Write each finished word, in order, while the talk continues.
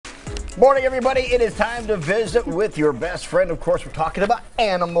Morning, everybody. It is time to visit with your best friend. Of course, we're talking about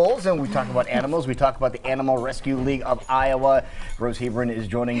animals, and we talk about animals. We talk about the Animal Rescue League of Iowa. Rose Hebron is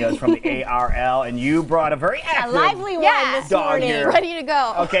joining us from the ARL, and you brought a very active, lively one this morning. Here. Ready to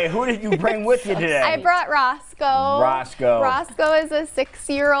go. Okay, who did you bring with you today? I brought Rosco. Rosco is a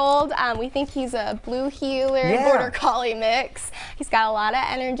 6-year-old. We think he's a blue heeler, border collie mix. He's got a lot of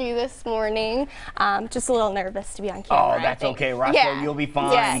energy this morning. Just a little nervous to be on camera. Oh, that's okay, Rosco. You'll be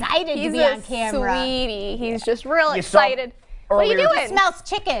fine. Yeah. Excited He's to be on camera. Sweetie. He's just real excited. What are you doing? It smells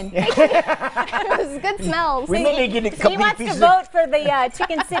chicken. It's good smells. We may get a couple he wants pieces to vote for the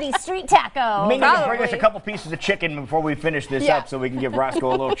Chicken City Street Taco. Maybe bring us a couple pieces of chicken before we finish this up so we can give Rosco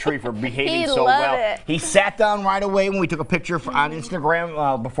a little treat for behaving so well. He sat down right away when we took a picture on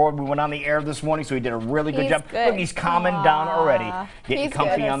Instagram before we went on the air this morning, so he did a really good job. Look, he's calming down already, getting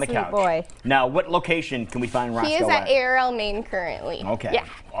comfy on the couch. Boy. Now, what location can we find Rosco at? He is at ARL, Maine currently. Okay. Yeah.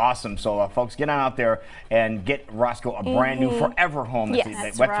 Awesome. So, folks, get on out there and get Rosco a brand new forever home.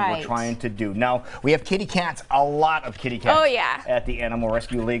 That's what we're trying to do. Now, we have kitty cats, a lot of kitty cats at the Animal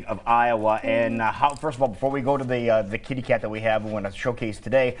Rescue League of Iowa. And first of all, before we go to the kitty cat that we have we want to showcase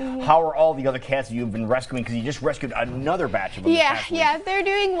today, how are all the other cats that you've been rescuing? Because you just rescued another batch of them. Yeah, they're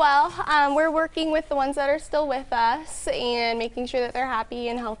doing well. We're working with the ones that are still with us and making sure that they're happy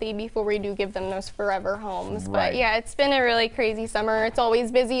and healthy before we do give them those forever homes. But yeah, it's been a really crazy summer. It's always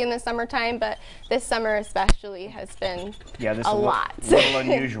busy in the summertime, but this summer especially has been a lot. A little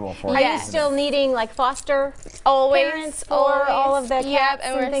unusual for us. Are you still needing like foster parents for all of the cats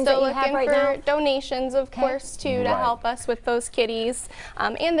and we're things still that you have looking right for now? donations, of course, too, to help us with those kitties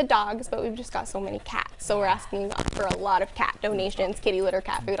and the dogs, but we've just got so many cats, so we're asking for a lot of cat donations, kitty litter,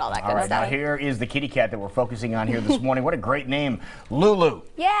 cat food, all that good stuff. Now here is the kitty cat that we're focusing on here this morning. What a great name, Lulu.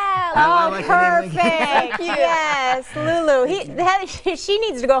 Yeah. Oh, perfect. Yes, Lulu. She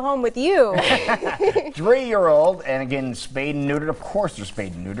needs to go home with you. 3-year-old, and again, spayed and neutered. Of course, they're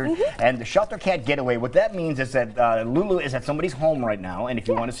spayed and neutered. And the shelter cat getaway. What that means is that Lulu is at somebody's home right now, and if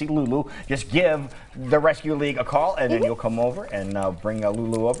you want to see Lulu, just give the Rescue League a call, and then you'll come over and bring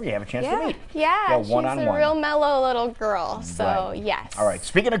Lulu over. You have a chance to meet. Yeah, she's a real mellow little girl. So yes. All right.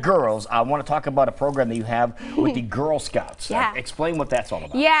 Speaking of girls, I want to talk about a program that you have with the Girl Scouts. Explain what that's all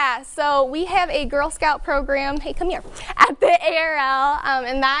about. Yeah. So we have a Girl Scout program. Hey, come here. At the ARL,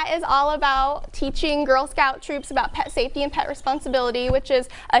 and that is all about teaching Girl Scout troops about pet safety and pet responsibility, which is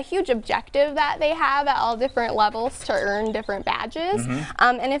a huge objective that they have at all different levels to earn different badges.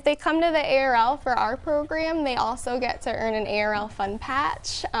 And if they come to the ARL for our program, they also get to earn an ARL fun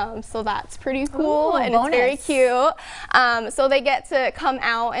patch. So that's pretty cool. And it's very cute. So they get to come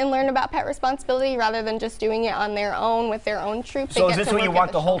out and learn about pet responsibility rather than just doing it on their own with their own troop. So is this where you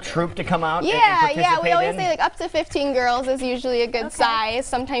want the whole troop to come out? Yeah, we always say like up to 15 girls is usually a good size.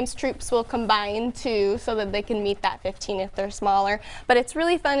 Sometimes troops will combine too so that they can meet that 15 if they're smaller. But it's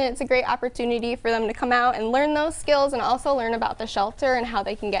really fun and it's a great opportunity for them to come out and learn those skills and also learn about the shelter and how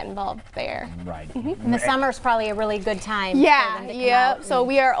they can get involved there. Right. And the summer's probably a really good time. So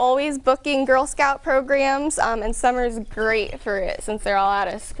we are always booking Girl Scout programs, and summer's great for it since they're all out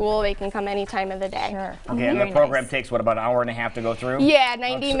of school. They can come any time of the day. Okay, and the program takes what, about an hour and a half to go through? Yeah,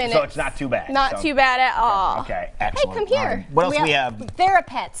 90 minutes. So it's not too bad. Not too bad at all. Okay, excellent. Hey, come here. What else we have?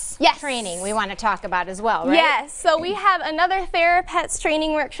 Therapets training we want to talk about as well, right? Yes, so we have another Therapets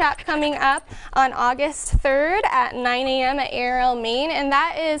training workshop coming up on August 3rd at 9 a.m. at ARL Maine, and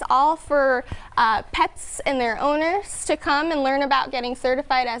that is all for pets and their owners to come and learn about getting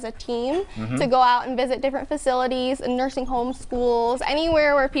certified as a team to go out and visit different facilities and nursing homes, schools,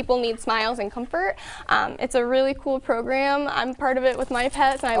 anywhere where people need smiles and comfort. It's a really cool program. I'm part of it with my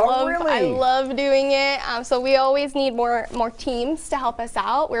pets, and I love doing it. So we always need more teams to help us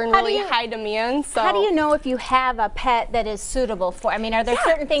out. We're in really high demand. So how do you know if you have a pet that is suitable for? I mean, are there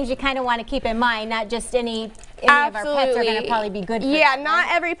certain things you kind of want to keep in mind, not just any of our pets are going to probably be good for them, not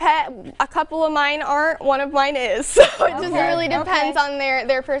every pet. A couple of mine aren't. One of mine is. So it just really depends on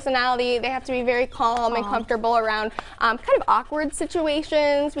their personality. They have to be very calm and comfortable around kind of awkward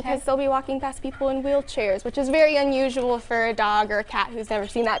situations because they'll be walking past people in wheelchairs, which is very unusual for a dog or a cat who's never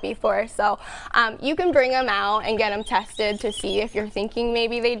seen that before. So you can bring them out and get them tested to see if you're thinking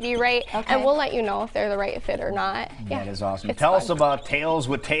maybe they'd be right, and we'll let you know if they're the right fit or not. That is awesome. Tell us about Tales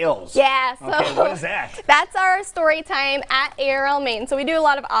with Tails. Yeah. So what is that? That's our story time at ARL Maine. So we do a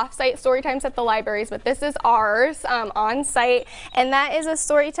lot of off-site story times at the libraries, but this is ours on site, and that is a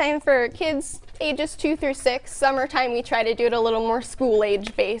story time for kids ages 2 through 6. Summertime, we try to do it a little more school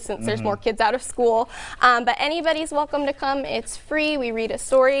age based since there's more kids out of school. But anybody's welcome to come. It's free. We read a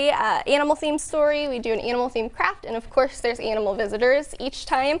story, animal themed story. We do an animal themed craft, and of course there's animal visitors each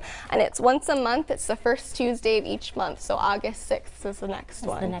time, and it's once a month. It's the first Tuesday of each month, so August 6th is the next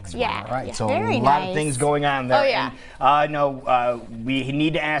one. Yeah. All right, so a lot of things going on there. Oh, yeah. And, we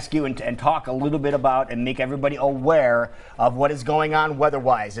need to ask you and talk a little bit about and make everybody aware of what is going on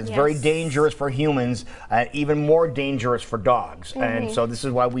weather-wise. It's very dangerous for humans, even more dangerous for dogs. And so this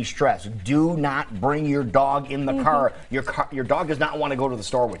is why we stress, do not bring your dog in the car. Your dog does not want to go to the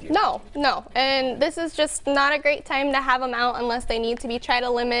store with you. No, no. And this is just not a great time to have them out unless they need to be. Try to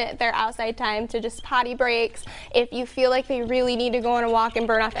limit their outside time to just potty breaks. If you feel like they really need to go on a walk and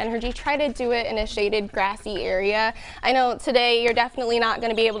burn off energy, try to do it in a shaded, grassy area. I know today you're definitely not going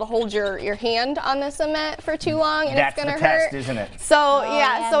to be able to hold your hand on the cement for too long, and it's going to hurt. Test, isn't it? So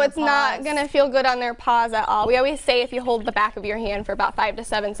so it's not going to feel good on their paws at all. We always say if you hold the back of your hand for about 5 to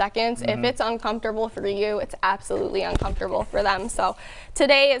 7 seconds, if it's uncomfortable for you, it's absolutely uncomfortable for them. So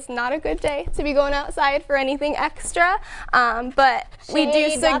today is not a good day to be going outside for anything extra, but we do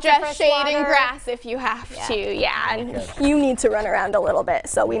suggest shade and grass if you have to. And you need to run around a little bit,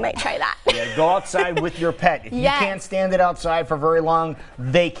 so we might try that. Go outside with your pet. If you can't stand it outside for very long,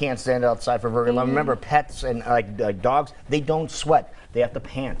 they can't stand it outside for very long. Remember, pets and like dogs, they don't sweat. They have to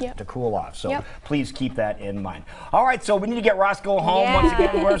pant to cool off. So please keep that in mind. All right, so we need to get Rosco home once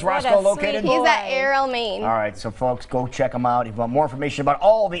again. Where's Rosco located? He's at Arrell, Maine. All right, so folks, go check him out. If you want more information about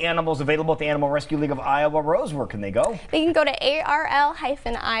all the animals available at the Animal Rescue League of Iowa, Rose, where can they go? They can go to arl-iowa.org.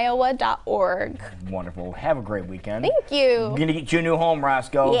 Wonderful. Have a great weekend. Thank you. We're going to get you a new home,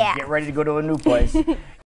 Rosco. Get ready to go to a new place.